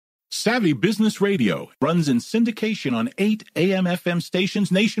Savvy Business Radio runs in syndication on 8 AM/FM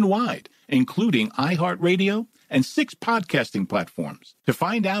stations nationwide, including iHeartRadio and 6 podcasting platforms. To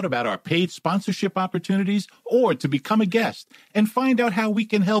find out about our paid sponsorship opportunities or to become a guest and find out how we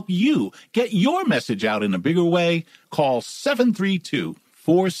can help you get your message out in a bigger way, call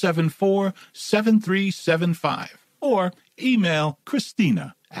 732-474-7375 or email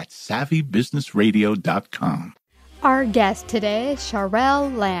Christina@savvybusinessradio.com. Our guest today is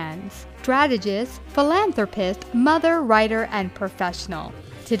Charelle Lands, strategist, philanthropist, mother, writer, and professional.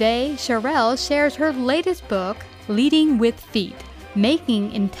 Today, Charelle shares her latest book, Leading with Feet,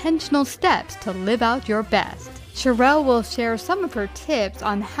 Making Intentional Steps to Live Out Your Best. Charelle will share some of her tips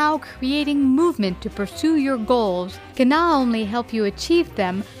on how creating movement to pursue your goals can not only help you achieve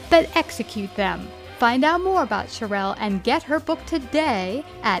them, but execute them. Find out more about Charelle and get her book today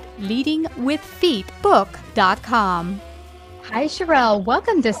at leadingwithfeetbook.com. Hi, Charelle.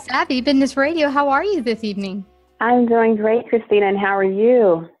 Welcome to Savvy Business Radio. How are you this evening? I'm doing great, Christina, and how are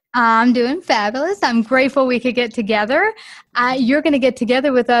you? I'm doing fabulous. I'm grateful we could get together. You're going to get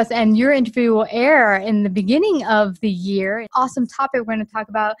together with us, and your interview will air in the beginning of the year. Awesome topic we're going to talk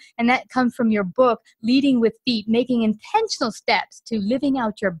about, and that comes from your book, Leading with Feet, Making Intentional Steps to Living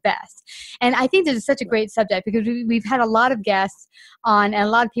Out Your Best. And I think this is such a great subject because we've had a lot of guests on, and a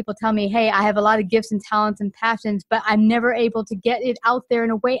lot of people tell me, hey, I have a lot of gifts and talents and passions, but I'm never able to get it out there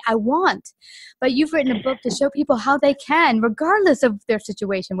in a way I want. But you've written a book to show people how they can, regardless of their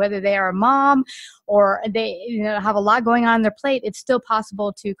situation, whether they are a mom or they have a lot going on their plate, it's still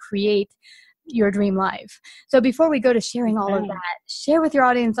possible to create your dream life. So before we go to sharing all of that, share with your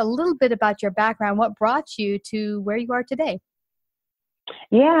audience a little bit about your background, what brought you to where you are today.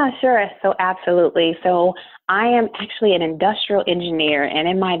 Yeah, sure. So absolutely. So I am actually an industrial engineer, and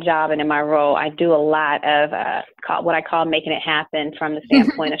in my job and in my role, I do a lot of what I call making it happen from the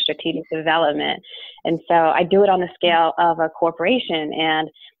standpoint of strategic development. And so I do it on the scale of a corporation. And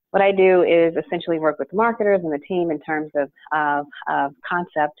what I do is essentially work with marketers and the team in terms of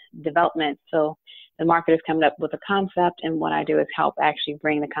concept development. So the marketers come up with a concept, and what I do is help actually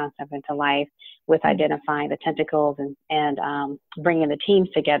bring the concept into life with identifying the tentacles and bringing the teams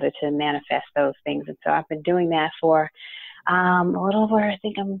together to manifest those things. And so I've been doing that for a little over, I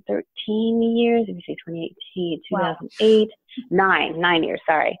think I'm 13 years. Let me see, 2018, 2008, wow. 9 years,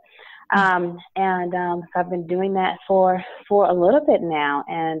 sorry. So I've been doing that for a little bit now.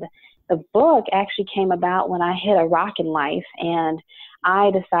 And the book actually came about when I hit a rock in life, and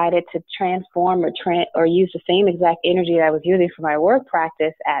I decided to transform or use the same exact energy that I was using for my work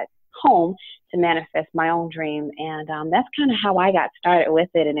practice at home to manifest my own dream. And that's kind of how I got started with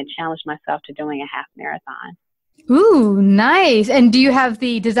it, and then challenged myself to doing a half marathon. Ooh, nice. And do you have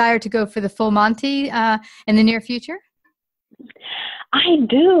the desire to go for the full Monty in the near future? I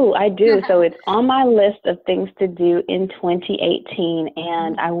do. So it's on my list of things to do in 2018,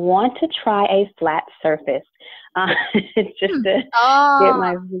 and I want to try a flat surface. It's just to get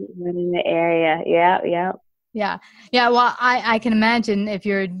my feet in the area. Yeah. Well, I can imagine if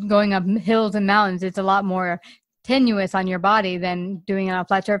you're going up hills and mountains, it's a lot more tenuous on your body than doing it on a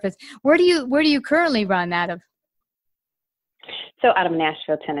flat surface. Where do you currently run out of? So out of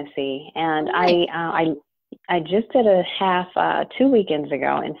Nashville, Tennessee, and nice. I just did a half 2 weekends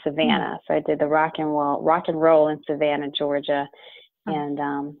ago in Savannah. So I did the rock and roll in Savannah, Georgia. And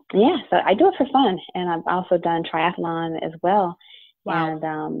so I do it for fun. And I've also done triathlon as well. Wow. And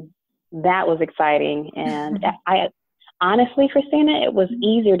that was exciting. And I honestly, Christina, it was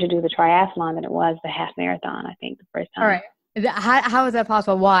easier to do the triathlon than it was the half marathon, I think, the first time. All right. How is that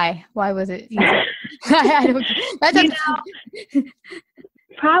possible? Why was it easier?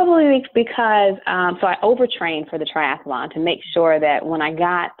 Probably because so I overtrained for the triathlon to make sure that when I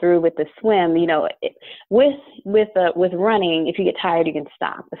got through with the swim, with running, if you get tired, you can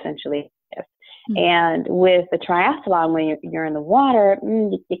stop, essentially. Mm-hmm. And with the triathlon, when you're in the water,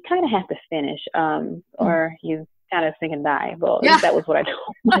 you kind of have to finish, or you kind of sink and die. Well, that was what I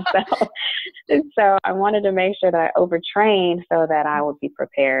told myself. And so I wanted to make sure that I overtrained so that I would be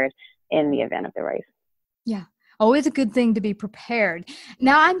prepared in the event of the race. Yeah. Always a good thing to be prepared.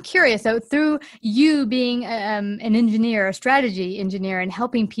 Now, I'm curious, so through you being an engineer, a strategy engineer, and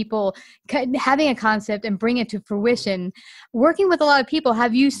helping people, having a concept and bring it to fruition, working with a lot of people,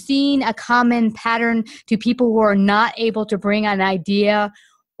 have you seen a common pattern to people who are not able to bring an idea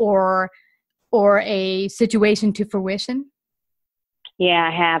or a situation to fruition? Yeah,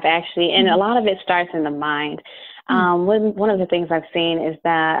 I have actually. And a lot of it starts in the mind. One of the things I've seen is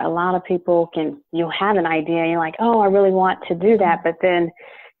that a lot of people you'll have an idea and you're like, oh, I really want to do that. But then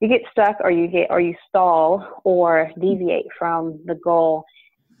you get stuck or you stall or deviate from the goal.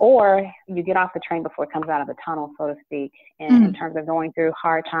 or you get off the train before it comes out of the tunnel, so to speak, in terms of going through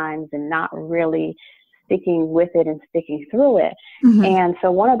hard times and not really sticking with it and sticking through it. And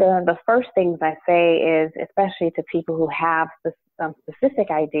so one of the first things I say is, especially to people who have some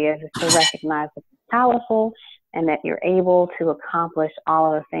specific ideas, is to recognize that it's powerful and that you're able to accomplish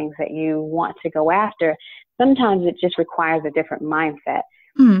all of the things that you want to go after. Sometimes it just requires a different mindset.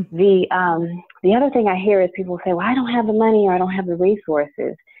 The other thing I hear is people say, well, I don't have the money or I don't have the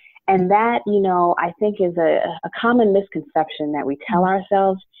resources. And that, I think is a common misconception that we tell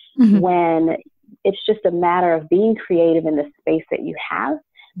ourselves when it's just a matter of being creative in the space that you have.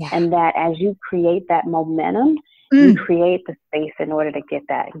 And that as you create that momentum, you create the space in order to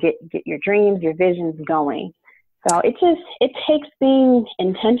get your dreams, your visions going. So it takes being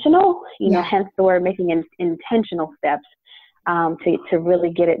intentional, hence the word making intentional steps to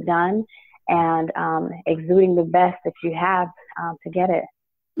really get it done, and exuding the best that you have to get it.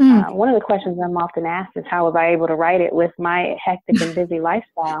 One of the questions I'm often asked is, how was I able to write it with my hectic and busy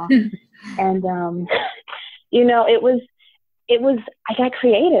lifestyle? And, I got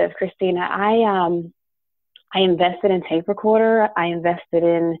creative, Christina. I invested in tape recorder. I invested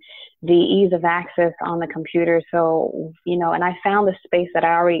in the ease of access on the computer. So, and I found the space that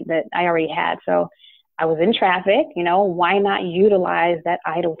I already had. So I was in traffic, why not utilize that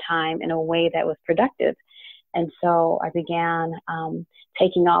idle time in a way that was productive? And so I began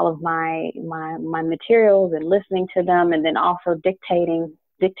taking all of my materials and listening to them, and then also dictating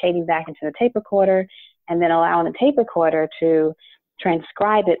back into the tape recorder, and then allowing the tape recorder to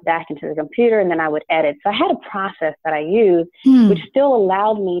transcribe it back into the computer, and then I would edit. So I had a process that I used, which still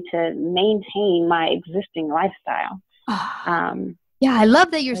allowed me to maintain my existing lifestyle. Yeah, I love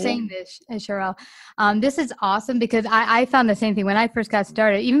that you're saying this, Charelle. This is awesome, because I found the same thing when I first got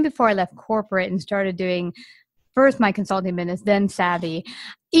started, even before I left corporate and started doing first my consulting business, then Savvy.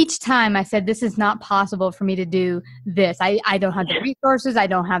 Each time I said, this is not possible for me to do this. I don't have the resources. I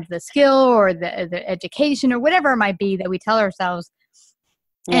don't have the skill or the education or whatever it might be that we tell ourselves.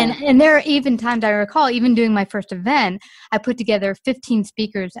 And there are even times I recall, even doing my first event, I put together 15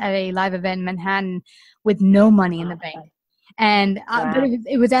 speakers at a live event in Manhattan with no money in the bank. And but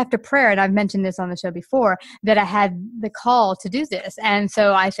it was after prayer, and I've mentioned this on the show before, that I had the call to do this. And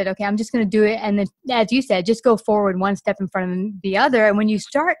so I said, okay, I'm just going to do it. And then, as you said, just go forward one step in front of the other. And when you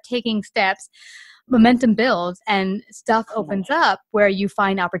start taking steps, momentum builds and stuff opens up where you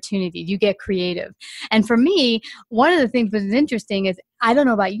find opportunities. You get creative. And for me, one of the things that is interesting is, I don't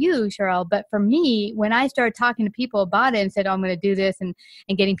know about you, Charelle, but for me, when I started talking to people about it and said, oh, I'm going to do this, and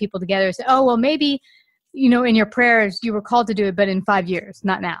getting people together, I said, oh, well, maybe, in your prayers, you were called to do it, but in 5 years,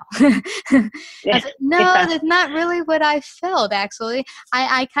 not now. I said, no, that's not really what I felt, actually.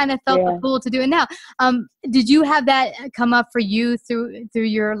 I kind of felt the pull to do it now. Did you have that come up for you through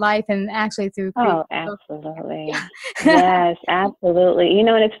your life and actually through? Oh, absolutely. Yes, absolutely. And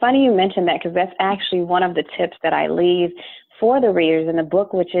it's funny you mentioned that, because that's actually one of the tips that I leave for the readers in the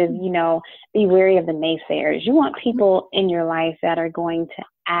book, which is, be wary of the naysayers. You want people in your life that are going to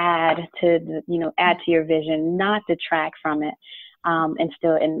add to your vision, not detract from it,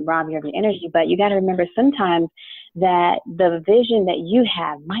 and rob you of your energy. But you got to remember sometimes that the vision that you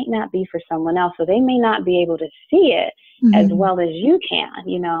have might not be for someone else, so they may not be able to see it as well as you can,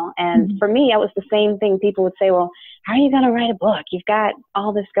 And for me, it was the same thing. People would say, well, how are you going to write a book? You've got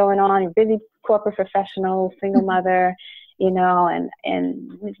all this going on. You're busy corporate professional, single mother,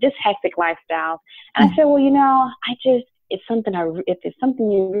 and just hectic lifestyles. And I said, well, it's something if it's something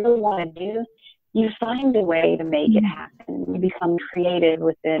you really want to do, you find a way to make it happen. You become creative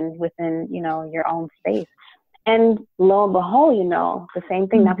within your own space. And lo and behold, the same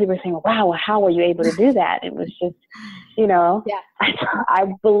thing. Now people are saying, wow, well, how were you able to do that? It was just,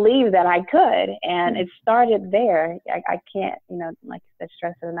 I believe that I could. And it started there. I can't, like I said,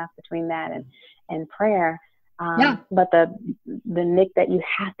 stress it enough between that and prayer. But the nick that you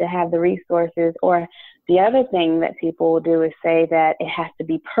have to have the resources, or the other thing that people will do is say that it has to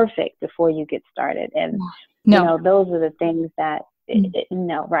be perfect before you get started. And, those are the things that,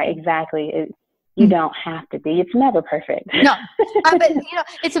 right, exactly. You don't have to be. It's never perfect. No, but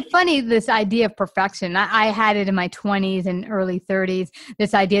it's this idea of perfection. I had it in my 20s and early 30s,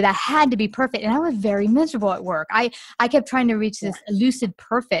 this idea that I had to be perfect. And I was very miserable at work. I kept trying to reach this elusive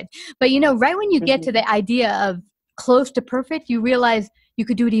perfect. But, right when you get to the idea of close to perfect, you realize you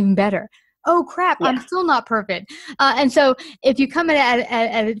could do it even better. Oh, crap, I'm still not perfect. And so if you come at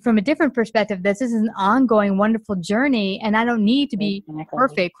it from a different perspective, this is an ongoing, wonderful journey, and I don't need to be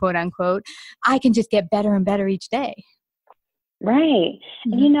perfect, quote unquote. I can just get better and better each day. Right.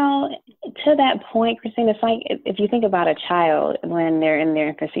 Mm-hmm. To that point, Christine, it's like if you think about a child when they're in their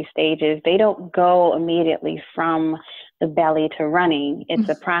infancy stages, they don't go immediately from the belly to running. It's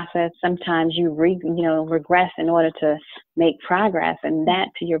a process. Sometimes you regress in order to make progress. And that,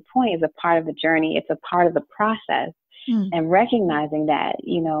 to your point, is a part of the journey. It's a part of the process. And recognizing that,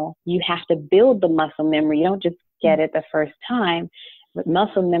 you have to build the muscle memory. You don't just get it the first time. But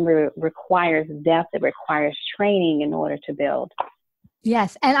muscle memory requires depth. It requires training in order to build.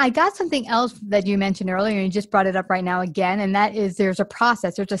 Yes. And I got something else that you mentioned earlier, and you just brought it up right now again. And that is there's a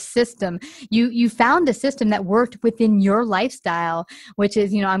process, there's a system. You found a system that worked within your lifestyle, which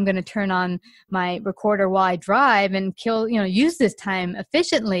is, I'm going to turn on my recorder while I drive and use this time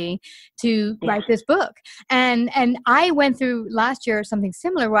efficiently to write this book. And I went through last year something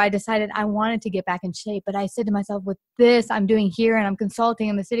similar where I decided I wanted to get back in shape. But I said to myself, with this I'm doing here and I'm consulting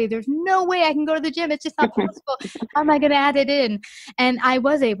in the city, there's no way I can go to the gym. It's just not possible. How am I going to add it in? And I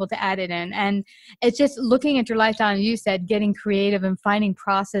was able to add it in. And it's just looking at your lifestyle, and you said getting creative and finding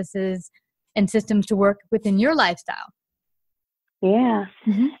processes and systems to work within your lifestyle. Yeah.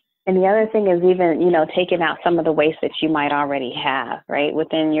 Mm-hmm. And the other thing is even, taking out some of the waste that you might already have, right,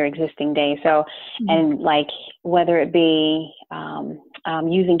 within your existing day. So, and like whether it be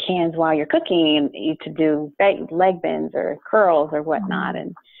using cans while you're cooking to do leg bends or curls or whatnot.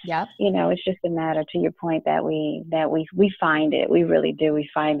 And, it's just a matter, to your point, that we find it. We really do. We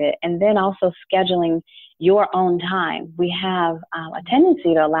find it. And then also scheduling your own time. We have a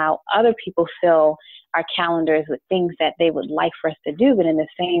tendency to allow other people fill our calendars with things that they would like for us to do, but in the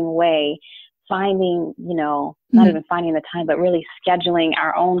same way, finding, not even finding the time, but really scheduling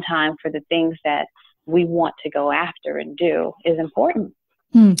our own time for the things that we want to go after and do is important.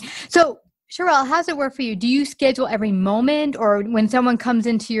 So, Charelle, how's it work for you? Do you schedule every moment, or when someone comes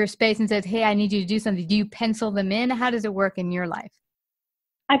into your space and says, hey, I need you to do something, do you pencil them in? How does it work in your life?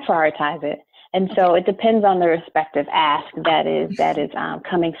 I prioritize it. And so it depends on the respective ask that is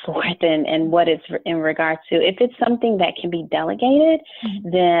coming forth and what it's in regard to. If it's something that can be delegated,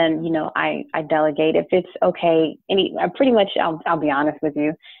 then, I delegate. If it's okay, pretty much, I'll be honest with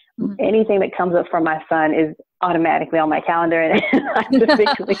you, anything that comes up from my son is automatically on my calendar, and I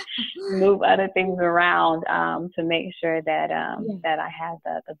typically move other things around to make sure that that I have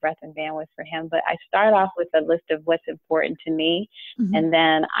the breadth and bandwidth for him. But I start off with a list of what's important to me, and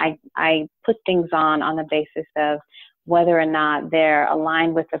then I put things on the basis of whether or not they're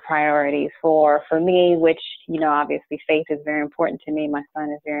aligned with the priorities for me, which, obviously faith is very important to me. My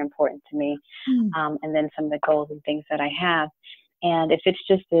son is very important to me. And then some of the goals and things that I have. And if it's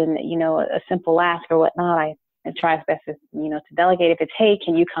just in, a simple ask or whatnot, I try as best as, to delegate. If it's, hey,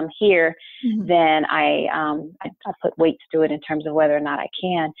 can you come here? Then I put weights to it in terms of whether or not I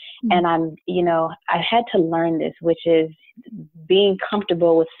can. And I had to learn this, which is being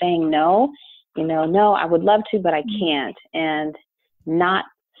comfortable with saying no. No, I would love to, but I can't. And not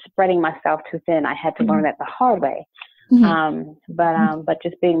spreading myself too thin. I had to learn that the hard way. But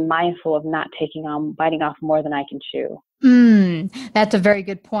just being mindful of not biting off more than I can chew. That's a very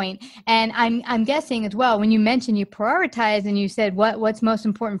good point. And I'm guessing as well, when you mentioned you prioritize and you said what's most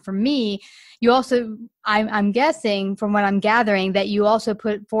important for me, you also, I'm guessing from what I'm gathering, that you also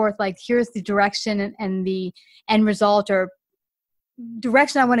put forth, like, here's the direction and the end result or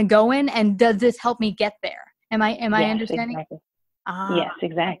direction I want to go in, and does this help me get there? Am I understanding? Exactly. Yes,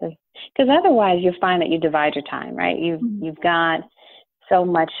 exactly. Because otherwise you'll find that you divide your time, right? You've got so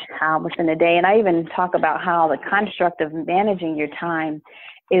much within the day. And I even talk about how the construct of managing your time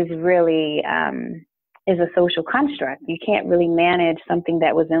is really is a social construct. You can't really manage something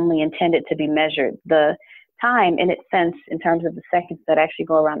that was only intended to be measured. The time, in its sense, in terms of the seconds that actually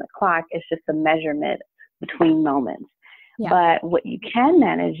go around the clock, is just a measurement between moments. But what you can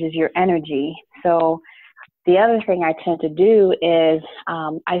manage is your energy. So the other thing I tend to do is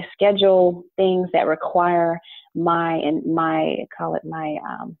I schedule things that require my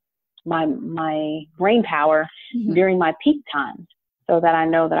brain power during my peak times, so that I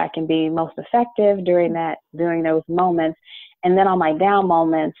know that I can be most effective during those moments. And then on my down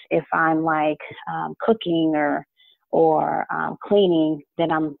moments, if I'm like cooking or cleaning,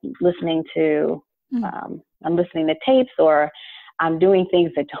 then I'm listening to tapes, or I'm doing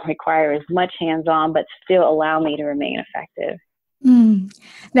things that don't require as much hands-on, but still allow me to remain effective.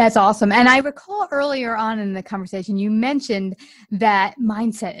 That's awesome. And I recall earlier on in the conversation, you mentioned that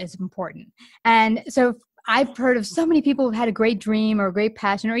mindset is important. And so I've heard of so many people who've had a great dream or a great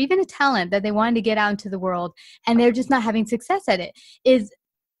passion or even a talent that they wanted to get out into the world, and they're just not having success at it. Is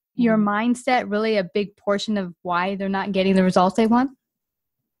your mindset really a big portion of why they're not getting the results they want?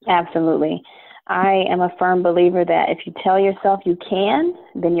 Absolutely. I am a firm believer that if you tell yourself you can,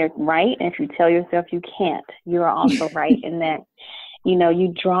 then you're right. And if you tell yourself you can't, you are also right in that,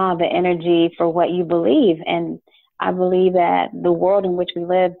 you draw the energy for what you believe. And I believe that the world in which we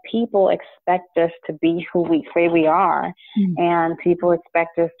live, people expect us to be who we say we are. And people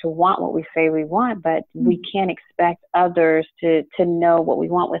expect us to want what we say we want, but we can't expect others to know what we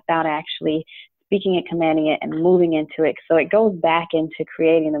want without actually speaking it, commanding it, and moving into it. So it goes back into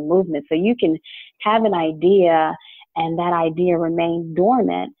creating the movement. So you can have an idea and that idea remain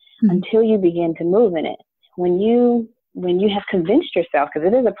dormant until you begin to move in it. When you have convinced yourself, because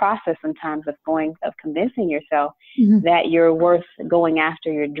it is a process sometimes of convincing yourself that you're worth going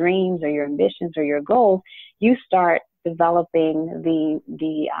after your dreams or your ambitions or your goals, you start developing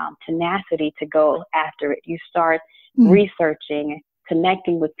the tenacity to go after it. You start researching,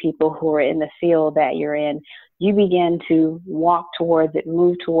 connecting with people who are in the field that you're in. You begin to walk towards it,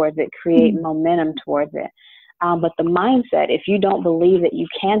 move towards it, create momentum towards it. But the mindset, if you don't believe that you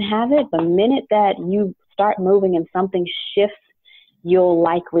can have it, the minute that you start moving and something shifts, you'll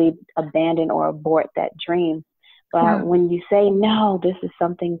likely abandon or abort that dream. But when you say, no, this is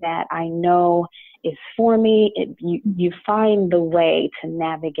something that I know is for me, you find the way to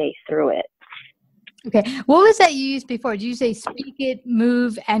navigate through it. Okay. What was that you used before? Did you say speak it,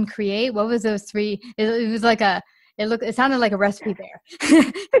 move, and create? What was those three? It was like it sounded like a recipe there.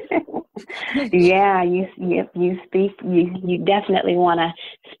 Yeah, you speak, you definitely want to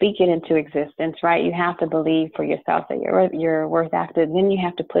speak it into existence, right? You have to believe for yourself that you're worth after. Then you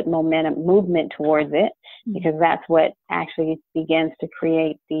have to put movement towards it, because that's what actually begins to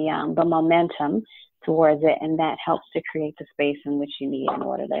create the momentum towards it, and that helps to create the space in which you need in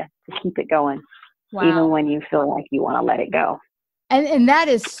order to keep it going. Wow. Even when you feel like you want to let it go. And that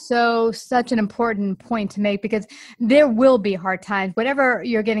is such an important point to make, because there will be hard times. Whatever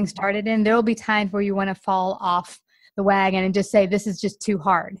you're getting started in, there will be times where you want to fall off the wagon and just say, this is just too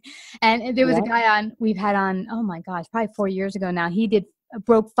hard. And there was a guy we've had on, oh my gosh, probably 4 years ago now. He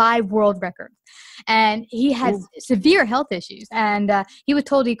broke 5 world records, and he had severe health issues, and he was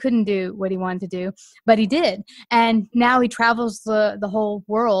told he couldn't do what he wanted to do, but he did. And now he travels the whole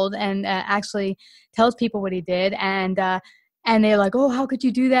world and actually tells people what he did. And they're like, oh, how could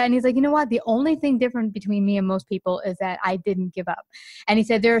you do that? And he's like, you know what? The only thing different between me and most people is that I didn't give up. And he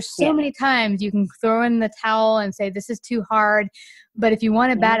said, there are so many times you can throw in the towel and say, this is too hard. But if you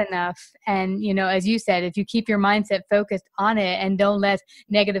want it bad enough, and, as you said, if you keep your mindset focused on it and don't let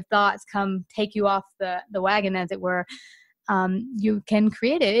negative thoughts come take you off the wagon, as it were, you can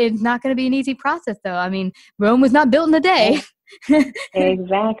create it. It's not going to be an easy process, though. I mean, Rome was not built in a day.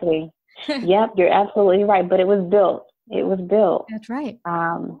 Exactly. Yep, you're absolutely right. But it was built. It was built. That's right.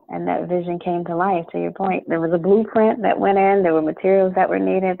 And that vision came to life, to your point. There was a blueprint that went in. There were materials that were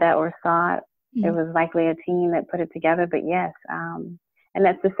needed, that were sought. There was likely a team that put it together. But yes, and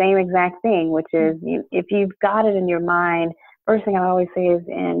that's the same exact thing, which is if you've got it in your mind, first thing I always say is,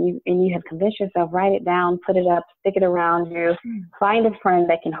 and you have convinced yourself, write it down, put it up, stick it around you, find a friend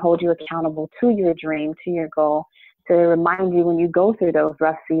that can hold you accountable to your dream, to your goal, to remind you when you go through those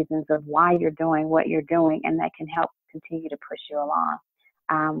rough seasons of why you're doing what you're doing, and that can help continue to push you along.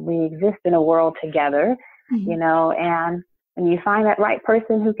 We exist in a world together, and when you find that right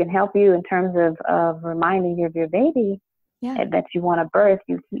person who can help you in terms of reminding you of your baby that you want to birth,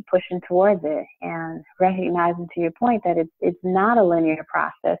 you keep pushing towards it and recognizing, to your point, that it's not a linear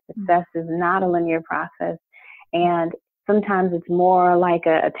process. Success is not a linear process. And sometimes it's more like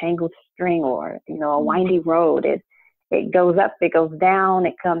a tangled string, or, a windy road. It goes up, it goes down,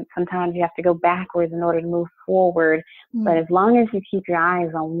 sometimes you have to go backwards in order to move forward. But as long as you keep your eyes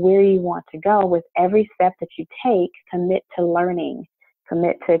on where you want to go, with every step that you take, commit to learning,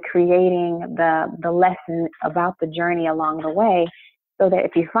 commit to creating the lesson about the journey along the way, so that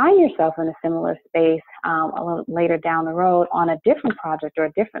if you find yourself in a similar space a little later down the road on a different project or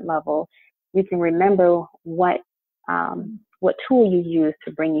a different level, you can remember what tool you use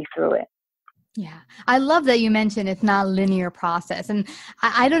to bring you through it. Yeah. I love that you mentioned it's not a linear process. And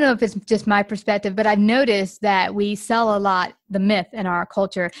I don't know if it's just my perspective, but I've noticed that we sell a lot the myth in our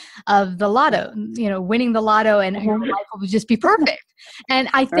culture of the lotto, winning the lotto and your life will just be perfect. And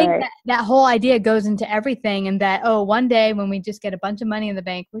I think that whole idea goes into everything, and that, one day when we just get a bunch of money in the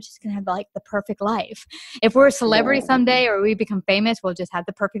bank, we're just going to have like the perfect life. If we're a celebrity someday or we become famous, we'll just have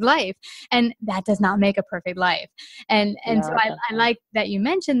the perfect life. And that does not make a perfect life. And so I like that you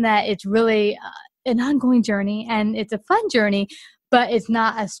mentioned that it's really an ongoing journey, and it's a fun journey, but it's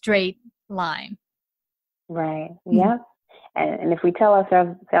not a straight line. Right. Yeah. And if we tell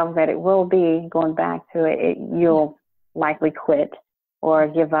ourselves that it will be, going back to it, you'll likely quit. or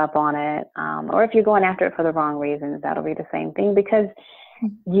give up on it. Or if you're going after it for the wrong reasons, that'll be the same thing, because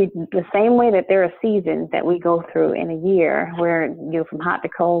the same way that there are seasons that we go through in a year where you're from hot to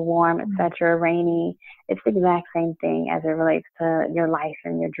cold, warm, etc., rainy, it's the exact same thing as it relates to your life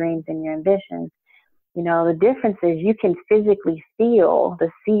and your dreams and your ambitions. You know, the difference is you can physically feel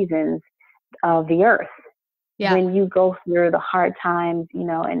the seasons of the earth. Yeah. When you go through the hard times, you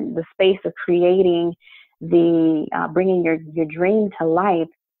know, and the space of creating bringing your dream to life,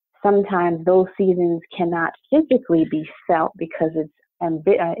 sometimes those seasons cannot physically be felt because it's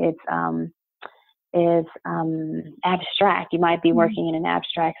abstract. You might be working in an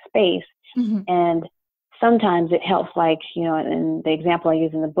abstract space, and sometimes it helps, like, you know, and the example I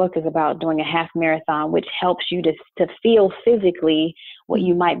use in the book is about doing a half marathon, which helps you to feel physically what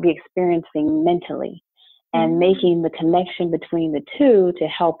you might be experiencing mentally, and making the connection between the two to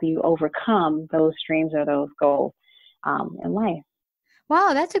help you overcome those dreams or those goals in life.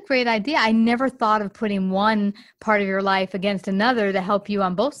 Wow, that's a great idea. I never thought of putting one part of your life against another to help you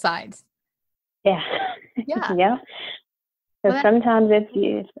on both sides. Yeah. Yeah. Yeah. So sometimes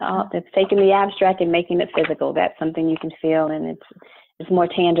it's taking the abstract and making it physical. That's something you can feel, and it's more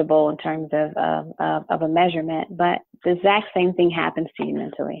tangible in terms of a measurement. But the exact same thing happens to you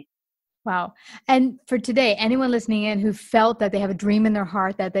mentally. Wow. And for today, anyone listening in who felt that they have a dream in their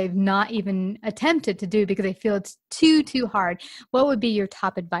heart that they've not even attempted to do because they feel it's too hard, what would be your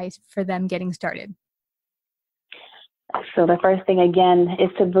top advice for them getting started? So the first thing, again, is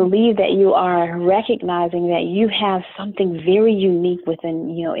to believe that you are recognizing that you have something very unique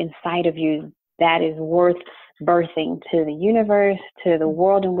within, you know, inside of you that is worth birthing to the universe, to the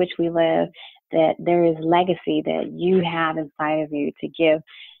world in which we live, that there is legacy that you have inside of you to give.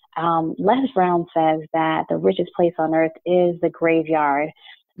 Les Brown says that the richest place on earth is the graveyard,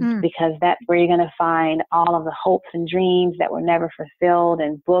 because that's where you're going to find all of the hopes and dreams that were never fulfilled,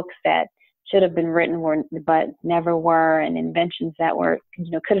 and books that should have been written but never were, and inventions that were, you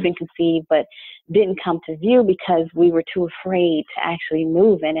know, could have been conceived but didn't come to view because we were too afraid to actually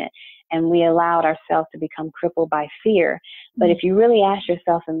move in it, and we allowed ourselves to become crippled by fear. But if you really ask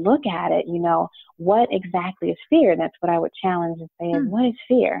yourself and look at it, you know, what exactly is fear? That's what I would challenge and say is, what is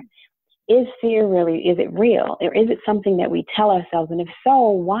fear? Is fear really, is it real? Or is it something that we tell ourselves? And if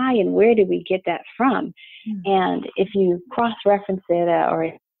so, why and where did we get that from? And if you cross-reference it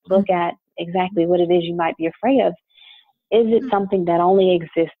or look at exactly what it is you might be afraid of, is it something that only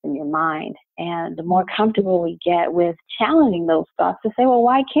exists in your mind? And the more comfortable we get with challenging those thoughts to say, well,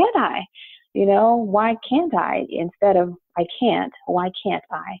 why can't I? You know, why can't I? Instead of I can't, why can't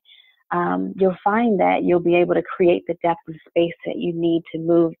I? You'll find that you'll be able to create the depth of space that you need to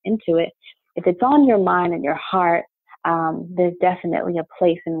move into it. If it's on your mind and your heart, there's definitely a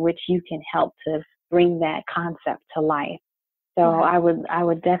place in which you can help to bring that concept to life. So I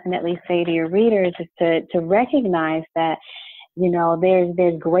would definitely say to your readers is to recognize that, you know,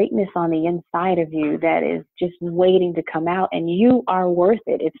 there's greatness on the inside of you that is just waiting to come out, and you are worth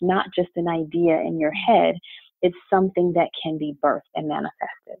it. It's not just an idea in your head. It's something that can be birthed and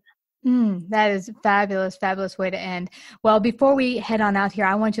manifested. That is fabulous, fabulous way to end. Well, before we head on out here,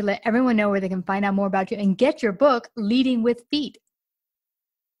 I want you to let everyone know where they can find out more about you and get your book, Leading with Feet.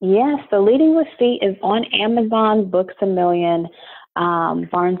 Yes, so Leading with Feet is on Amazon, Books A Million,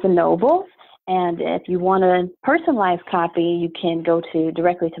 Barnes & Noble. And if you want a personalized copy, you can go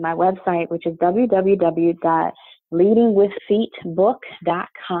directly to my website, which is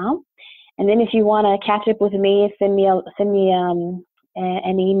www.leadingwithfeetbook.com. And then if you want to catch up with me, send me an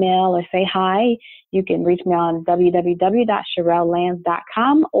email or say hi, you can reach me on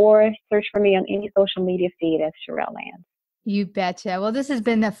www.charellelands.com or search for me on any social media feed as Charelle Lands. You betcha. Well, this has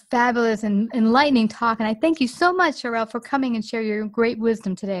been a fabulous and enlightening talk, and I thank you so much, Charelle, for coming and share your great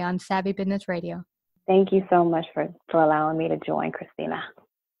wisdom today on Savvy Business Radio. Thank you so much for allowing me to join, Christina.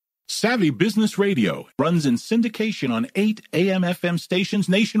 Savvy Business Radio runs in syndication on 8 AM/FM stations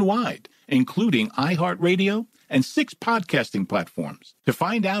nationwide, including iHeartRadio and 6 podcasting platforms. To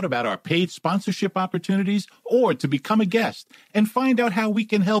find out about our paid sponsorship opportunities or to become a guest and find out how we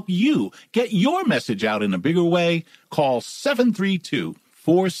can help you get your message out in a bigger way, call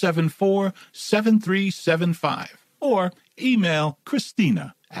 732-474-7375 or email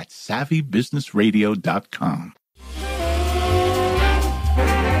Christina@savvybusinessradio.com.